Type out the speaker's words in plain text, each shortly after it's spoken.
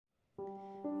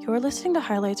You're listening to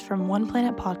highlights from One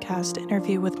Planet podcast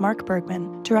interview with Mark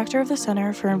BURGMAN, Director of the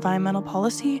Centre for Environmental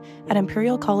Policy at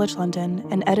Imperial College London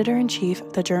and Editor-in-Chief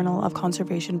of the Journal of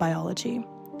Conservation Biology.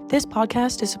 This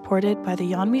podcast is supported by the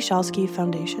Jan Michalski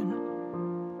Foundation.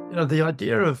 You know, the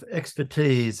idea of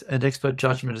expertise and expert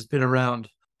judgment has been around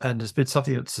and has been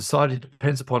something that society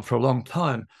depends upon for a long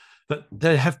time, but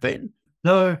there have been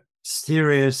no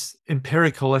serious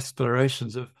empirical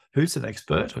explorations of who's an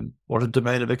expert and what a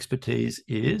domain of expertise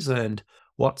is and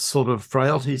what sort of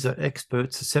frailties are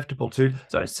experts susceptible to.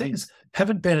 Those things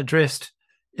haven't been addressed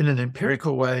in an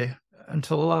empirical way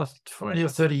until the last 20 or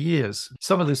 30 years.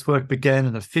 Some of this work began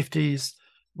in the 50s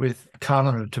with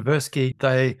Kahneman and Tversky.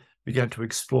 They began to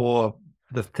explore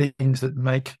the things that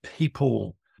make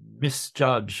people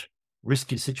misjudge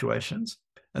risky situations.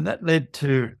 And that led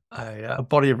to a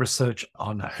body of research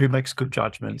on who makes good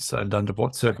judgments and under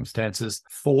what circumstances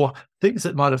for things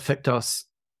that might affect us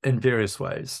in various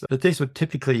ways. But these were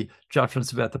typically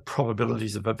judgments about the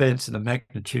probabilities of events and the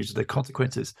magnitudes of their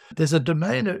consequences. There's a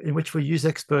domain in which we use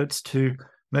experts to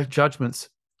make judgments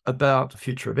about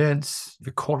future events,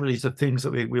 the quantities of things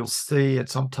that we'll see at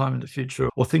some time in the future,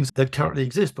 or things that currently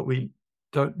exist, but we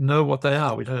don't know what they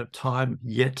are. We don't have time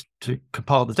yet to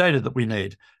compile the data that we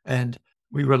need. And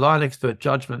we rely on expert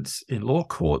judgments in law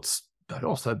courts, but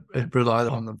also rely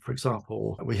on them. For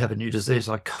example, we have a new disease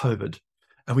like COVID,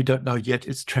 and we don't know yet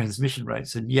its transmission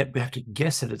rates, and yet we have to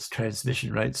guess at its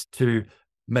transmission rates to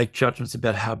make judgments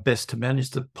about how best to manage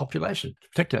the population, to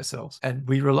protect ourselves. And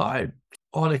we rely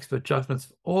on expert judgments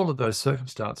for all of those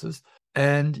circumstances,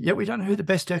 and yet we don't know who the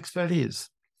best expert is.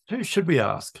 Who should we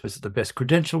ask? Is it the best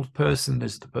credentialed person?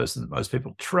 Is it the person that most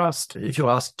people trust? If you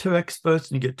ask two experts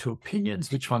and you get two opinions,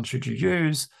 which one should you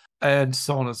use? And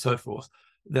so on and so forth.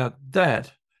 Now,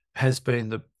 that has been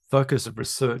the focus of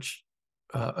research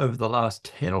over the last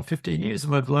 10 or 15 years,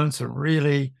 and we've learned some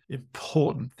really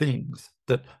important things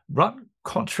that run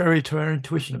contrary to our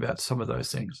intuition about some of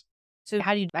those things. So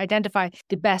how do you identify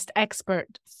the best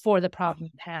expert for the problem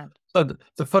at hand? So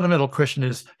the fundamental question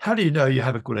is, how do you know you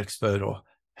have a good expert, or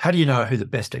how do you know who the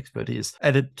best expert is?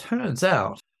 And it turns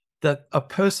out that a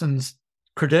person's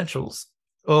credentials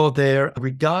or their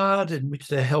regard in which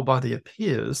they're held by their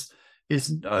peers is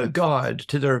no guide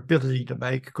to their ability to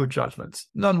make good judgments,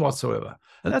 none whatsoever.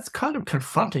 And that's kind of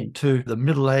confronting to the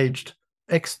middle-aged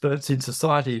experts in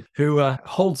society who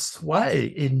hold sway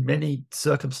in many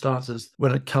circumstances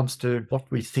when it comes to what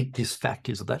we think this fact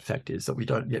is or that fact is that we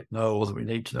don't yet know or that we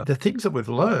need to know. The things that we've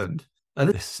learned, and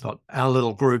this is not our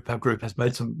little group, our group has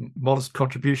made some modest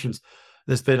contributions.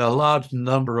 There's been a large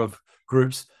number of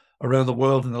groups around the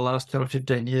world in the last 10 or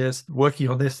 15 years working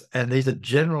on this, and these are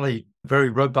generally very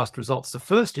robust results. The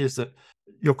first is that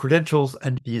your credentials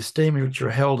and the esteem in which you're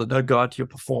held are no guide to your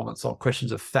performance on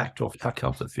questions of fact or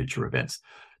outcomes of future events.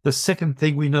 The second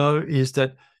thing we know is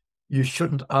that you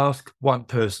shouldn't ask one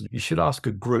person. You should ask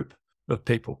a group of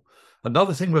people.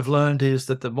 Another thing we've learned is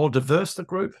that the more diverse the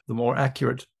group, the more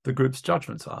accurate the group's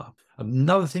judgments are.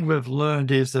 Another thing we've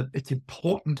learned is that it's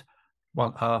important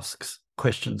one asks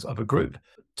questions of a group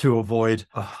to avoid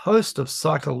a host of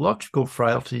psychological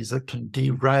frailties that can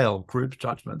derail group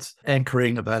judgments,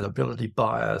 anchoring, availability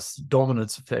bias,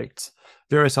 dominance effects,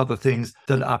 various other things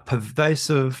that are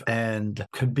pervasive and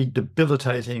can be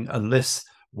debilitating unless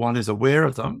one is aware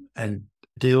of them and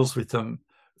deals with them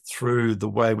through the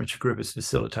way in which a group is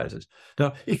facilitated.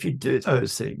 Now, if you do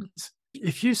those things,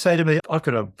 if you say to me, I've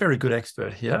got a very good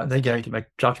expert here and they're going to make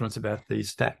judgments about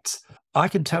these facts, I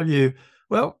can tell you,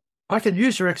 well, I can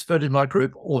use your expert in my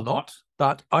group or not,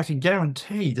 but I can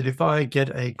guarantee that if I get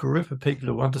a group of people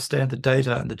who understand the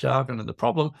data and the jargon and the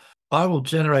problem, I will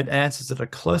generate answers that are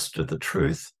close to the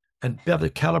truth and better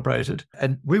calibrated,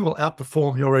 and we will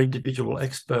outperform your individual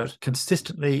expert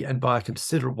consistently and by a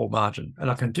considerable margin. And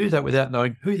I can do that without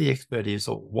knowing who the expert is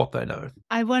or what they know.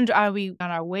 I wonder, are we on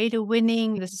our way to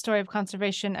winning? This is a story of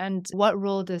conservation, and what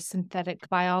role does synthetic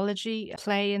biology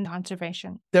play in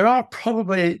conservation? There are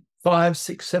probably 5,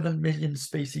 6, 7 million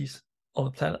species on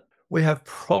the planet. We have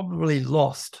probably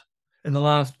lost in the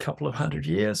last couple of 100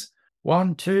 years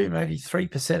 1, 2, maybe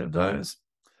 3% of those.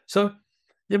 So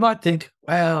you might think,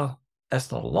 well,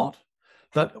 that's not a lot.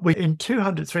 But in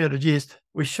 200, 300 years,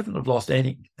 we shouldn't have lost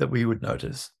any that we would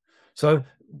notice. So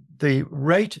the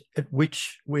rate at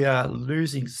which we are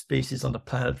losing species on the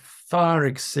planet far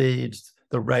exceeds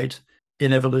the rate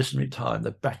in evolutionary time,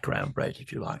 the background rate,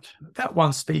 if you like. About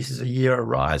one species a year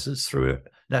arises through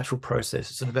natural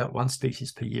processes, and about one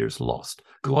species per year is lost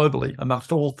globally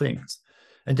amongst all things.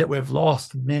 And yet we've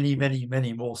lost many, many,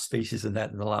 many more species than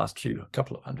that in the last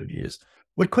couple of 100 years.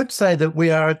 We could say that we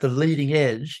are at the leading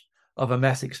edge of a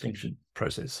mass extinction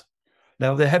process.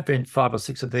 Now, there have been 5 or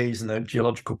 6 of these in the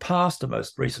geological past. The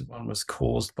most recent one was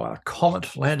caused by a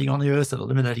comet landing on the Earth and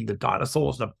eliminating the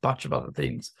dinosaurs and a bunch of other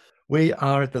things. We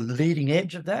are at the leading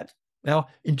edge of that. Now,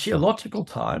 in geological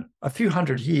time, a few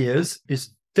hundred years is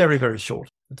very, very short.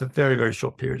 It's a very, very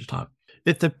short period of time.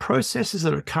 If the processes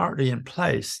that are currently in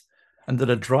place and that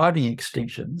are driving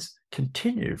extinctions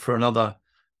continue for another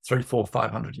 300, 400,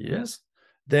 500 years,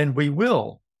 then we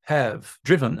will have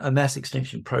driven a mass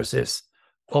extinction process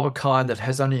of a kind that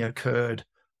has only occurred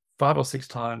 5 or 6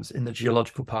 times in the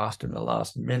geological past in the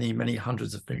last many, many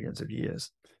hundreds of millions of years.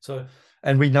 So,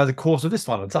 and we know the cause of this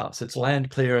one. It's us. It's land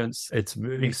clearance. It's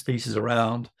moving species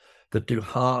around that do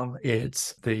harm.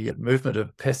 It's the movement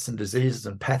of pests and diseases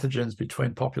and pathogens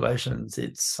between populations.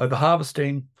 It's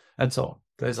overharvesting and so on.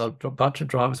 There's a bunch of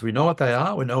drivers. We know what they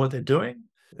are. We know what they're doing.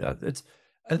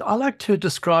 And I like to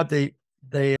describe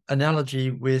the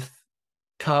analogy with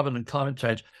carbon and climate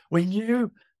change. We knew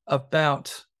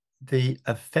about the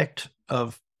effect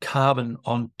of carbon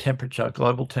on temperature,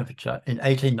 global temperature, in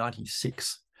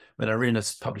 1896 when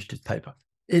Arrhenius published his paper.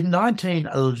 In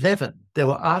 1911, there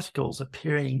were articles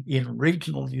appearing in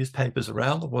regional newspapers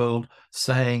around the world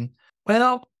saying,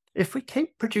 well, if we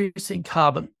keep producing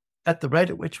carbon at the rate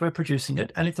at which we're producing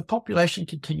it, and if the population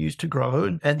continues to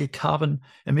grow and the carbon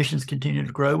emissions continue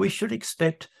to grow, we should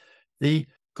expect the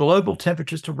global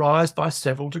temperatures to rise by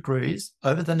several degrees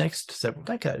over the next several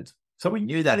decades. So we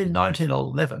knew that in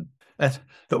 1911,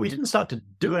 but we didn't start to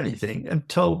do anything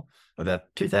until about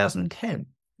 2010.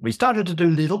 We started to do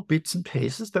little bits and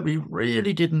pieces, but we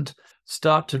really didn't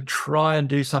start to try and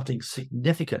do something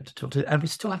significant and we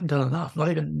still haven't done enough, not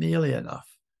even nearly enough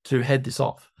to head this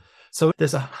off. So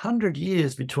there's 100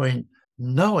 years between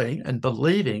knowing and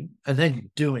believing and then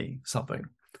doing something.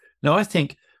 Now, I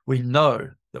think we know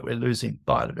that we're losing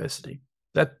biodiversity.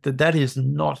 That is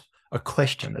not a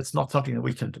question. It's not something that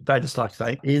we can debate. It's like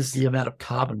saying, is the amount of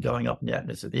carbon going up in the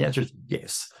atmosphere? The answer is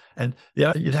yes. And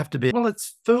you'd have to be, well,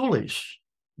 it's foolish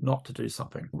not to do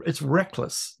something. It's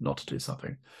reckless not to do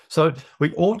something. So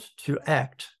we ought to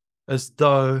act as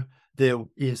though there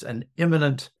is an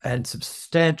imminent and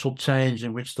substantial change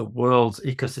in which the world's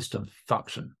ecosystem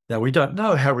function. Now, we don't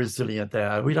know how resilient they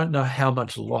are. We don't know how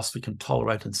much loss we can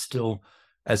tolerate and still,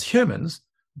 as humans,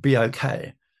 be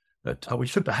okay. But we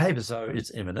should behave as though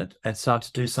it's imminent and start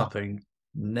to do something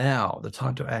now. The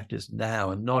time to act is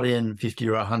now and not in 50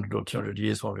 or 100 or 200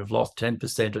 years when we've lost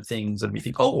 10% of things and we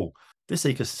think, oh, this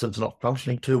ecosystem's not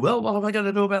functioning too well. What am I going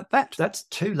to do about that? That's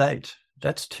too late.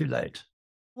 That's too late.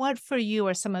 What for you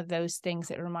are some of those things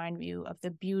that remind you of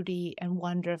the beauty and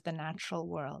wonder of the natural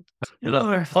world?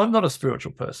 I'm not a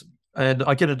spiritual person, and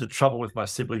I get into trouble with my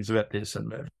siblings about this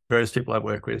and various people I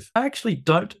work with. I actually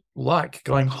don't like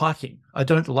going hiking. I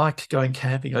don't like going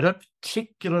camping. I don't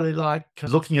particularly like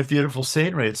looking at beautiful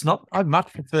scenery. It's not. I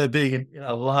much prefer being in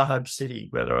a large city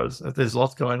where there's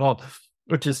lots going on,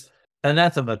 which is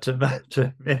anathema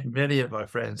to many of my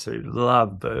friends who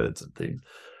love birds and things.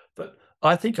 But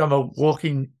I think I'm a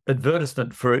walking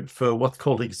advertisement for what's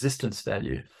called existence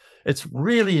value. It's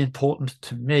really important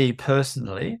to me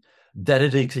personally that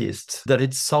it exists, that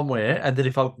it's somewhere, and that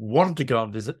if I wanted to go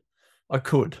and visit, I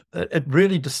could. It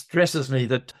really distresses me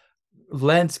that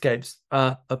landscapes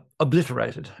are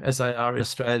obliterated as they are in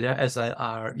Australia, as they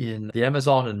are in the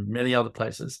Amazon and many other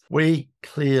places. We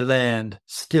clear land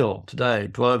still today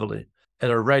globally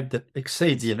at a rate that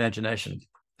exceeds the imagination.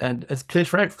 And it's cleared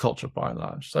for agriculture by and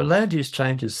large. So land use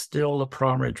change is still the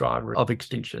primary driver of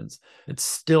extinctions. It's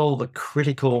still the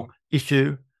critical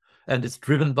issue, and it's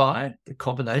driven by the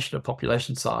combination of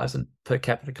population size and per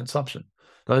capita consumption.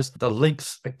 The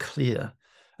links are clear.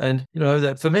 And,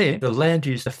 that for me,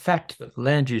 the fact that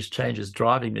land use change is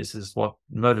driving this is what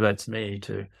motivates me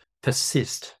to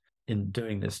persist in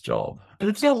doing this job. And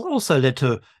it's also led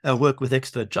to our work with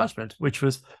expert judgment, which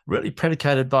was really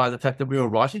predicated by the fact that we were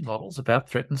writing models about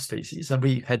threatened species, and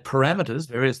we had parameters,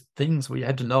 various things we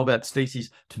had to know about species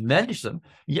to manage them,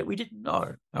 yet we didn't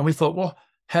know. And we thought, well,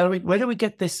 where do we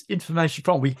get this information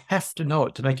from? We have to know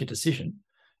it to make a decision,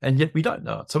 and yet we don't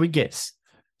know it, so we guess.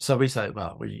 So we say,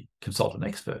 well, we consult an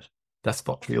expert. That's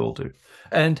what we all do.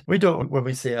 And we do it when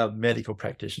we see our medical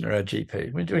practitioner, our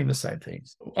GP. We're doing the same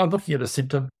things. I'm looking at a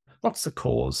symptom. What's the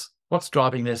cause? What's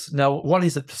driving this? Now, what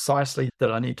is it precisely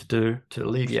that I need to do to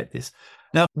alleviate this?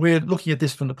 Now, we're looking at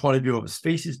this from the point of view of a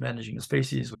species, managing a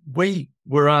species. We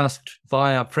were asked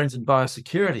by our friends in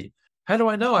biosecurity, how do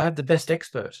I know I have the best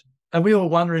expert? And we were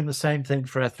wondering the same thing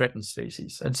for our threatened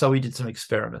species. And so we did some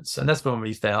experiments. And that's when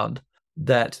we found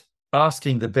that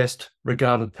asking the best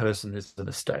regarded person is a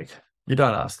mistake. You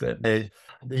don't ask them. They're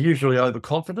usually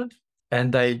overconfident,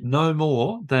 and they know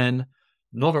more than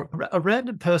Not a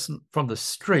random person from the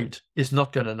street is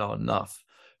not going to know enough.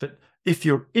 But if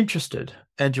you're interested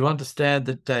and you understand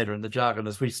the data and the jargon,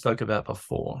 as we spoke about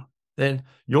before, then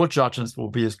your judgments will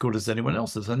be as good as anyone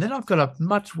else's. And then I've got a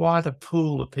much wider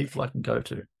pool of people I can go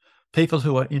to, people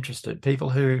who are interested, people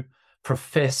who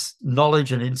profess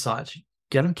knowledge and insight.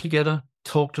 Get them together,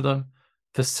 talk to them,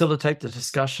 facilitate the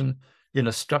discussion in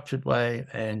a structured way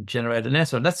and generate an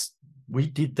answer. And we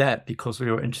did that because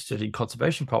we were interested in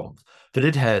conservation problems, but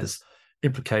it has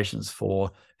implications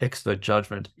for expert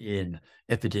judgment in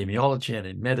epidemiology and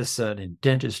in medicine, in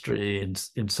dentistry,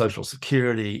 in social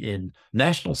security, in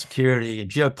national security, in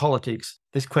geopolitics.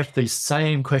 These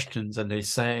same questions and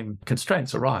these same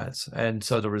constraints arise. And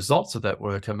so the results of that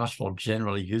work are much more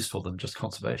generally useful than just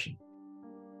conservation.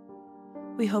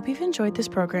 We hope you've enjoyed this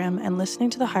program and listening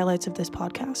to the highlights of this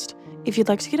podcast. If you'd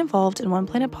like to get involved in One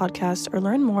Planet Podcast or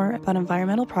learn more about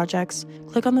environmental projects,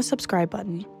 click on the subscribe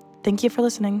button. Thank you for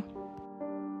listening.